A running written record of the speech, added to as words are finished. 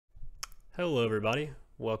Hello everybody,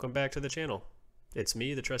 welcome back to the channel. It's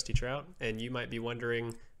me, the Trusty Trout, and you might be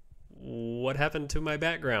wondering what happened to my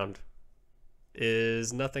background.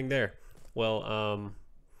 Is nothing there. Well,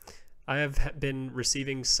 I have been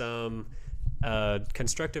receiving some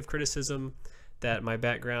constructive criticism that my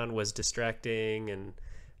background was distracting and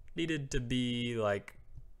needed to be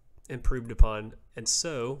improved upon, and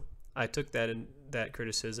so I took that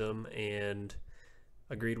criticism and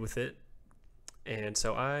agreed with it, and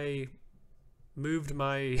so I moved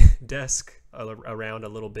my desk around a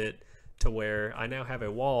little bit to where I now have a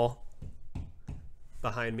wall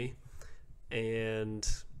behind me, and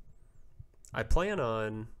I plan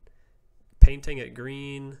on painting it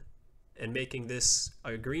green and making this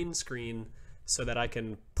a green screen so that I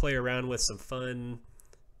can play around with some fun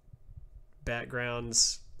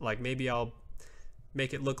backgrounds. Like maybe I'll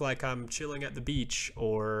make it look like I'm chilling at the beach,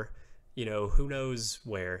 or who knows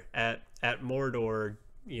where, at Mordor,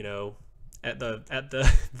 at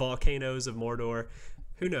the volcanoes of Mordor.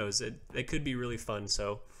 Who knows? It could be really fun.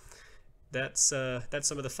 So that's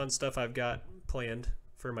some of the fun stuff I've got planned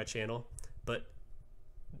for my channel. But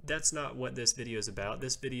that's not what this video is about.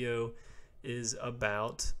 This video is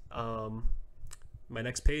about my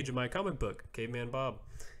next page of my comic book, Caveman Bob,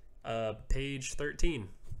 page 13,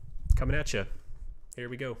 coming at you. Here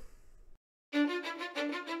we go.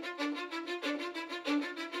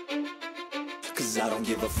 Cause I don't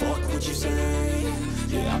give a fuck what you say.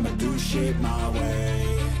 Yeah, I'ma do shit my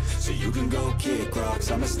way. So you can go kick rocks,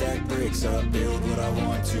 I'ma stack bricks up, build what I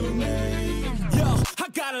want to make. Yo, I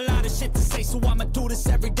got a lot of shit to say, so I'ma do this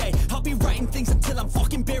every day. I'll be writing things until I'm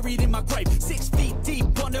fucking buried in my grave. 6 feet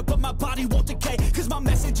deep under, but my body won't decay. Cause my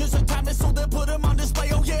messages are timeless, so they'll put them on display.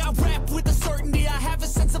 Oh yeah, I rap with a certainty, I have a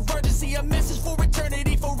sense of urgency. A message for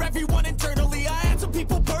eternity, for everyone internally. I had some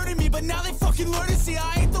people burning me, but now they fucking learn to see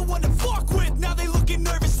I ain't the one to fuck with. Now they looking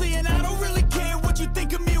nervously, and I don't really care what you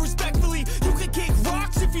think of me respectfully. You can kick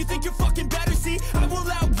rocks if you think you're fucking better. See, I will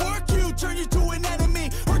outwork you, turn you to an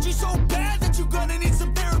enemy. Hurt you so bad that you're gonna need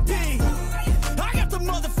some therapy. I got the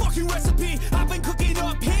motherfucking recipe. I've been cooking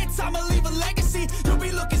up hits, I'ma leave a legacy. You'll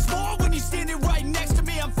be looking small when you're standing right next to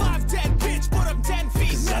me. I'm 5'10", bitch, but I'm 10 feet.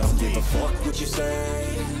 Cause I don't give a fuck what you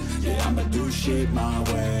say. Yeah, I'ma do shit my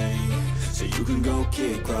way. So you can go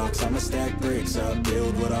kick rocks, I'ma stack bricks up,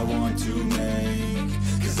 build what I want to make.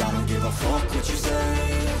 Cause I don't give a fuck what you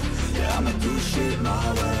say. Yeah, I'ma do shit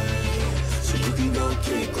my way. So you can go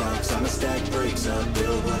kick rocks, I'ma stack bricks up,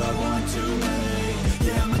 build what I want to make.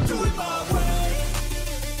 Yeah, I'ma do it my way.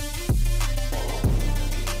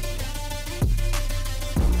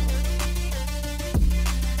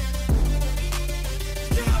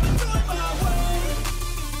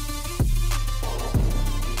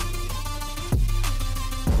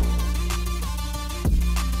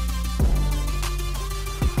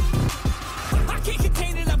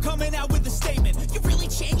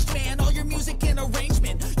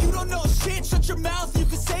 Shut your mouth, you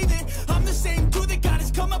can save it. I'm the same dude that got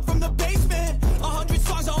his come up from the basement. 100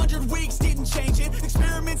 songs, 100 weeks, didn't change it.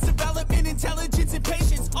 Experiments, development, intelligence, and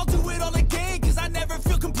patience. I'll do it all again, cause I never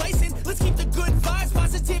feel complacent. Let's keep the good vibes,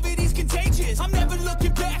 positivity's contagious. I'm never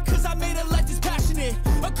looking back, cause I made a life that's passionate.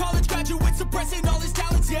 A college graduate suppressing all his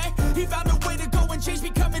talents, yeah. He found a way to go and change,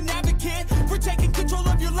 become an advocate. For taking control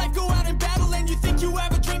of your life, go out and battle. And you think you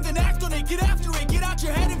have a dream, then act on it. Get after it, get out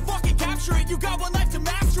your head and fucking capture it. You got one life to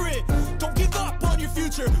master it. Don't give up on your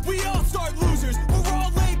future. We all start losers. We're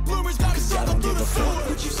all late bloomers. Gotta struggle through the sewer.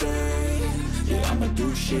 What you say? Yeah, I'ma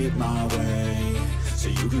do shit my way. So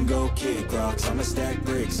you can go kick rocks, I'ma stack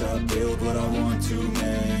bricks up, build what I want to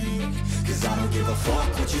make. Cause I don't give a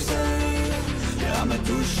fuck what you say. Yeah, I'ma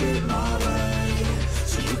do shit my way.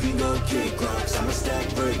 So you can go kick rocks, I'ma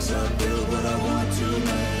stack bricks up, build what I want to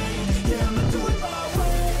make. Yeah, I'ma do it my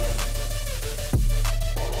way.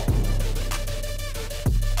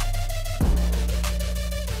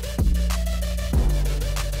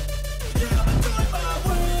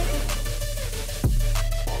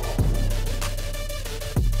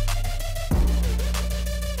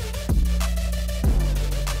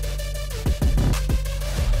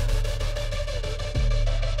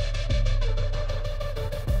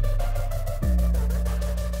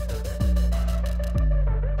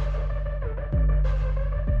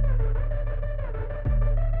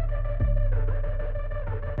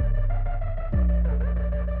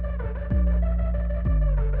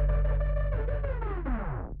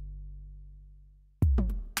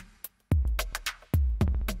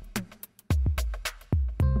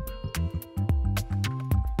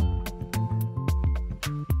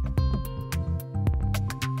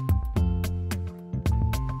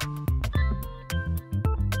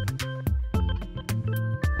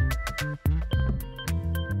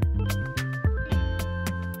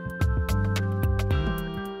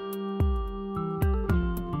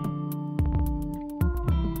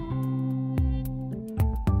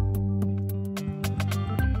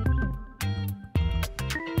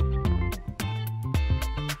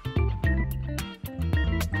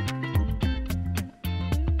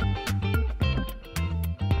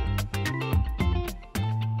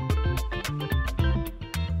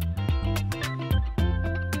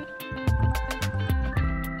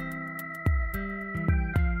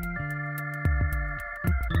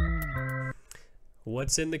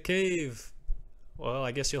 What's in the cave? Well,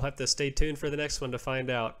 I guess you'll have to stay tuned for the next one to find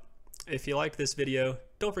out. If you like this video,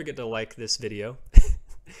 don't forget to like this video.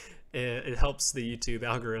 It helps the YouTube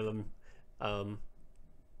algorithm,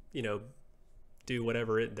 you know, do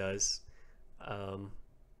whatever it does.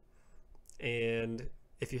 And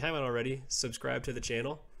if you haven't already, subscribe to the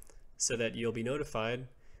channel so that you'll be notified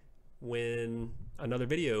when another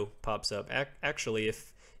video pops up. Actually,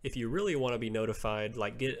 if you really want to be notified,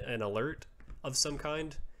 like get an alert of some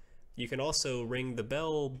kind, you can also ring the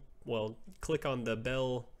bell. Well, click on the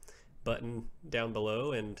bell button down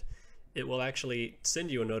below and it will actually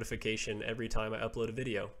send you a notification every time I upload a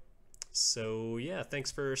video. So yeah,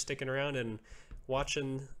 thanks for sticking around and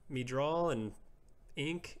watching me draw and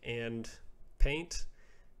ink and paint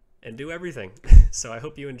and do everything. So I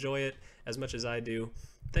hope you enjoy it as much as I do.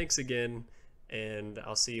 Thanks again, and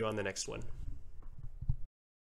I'll see you on the next one.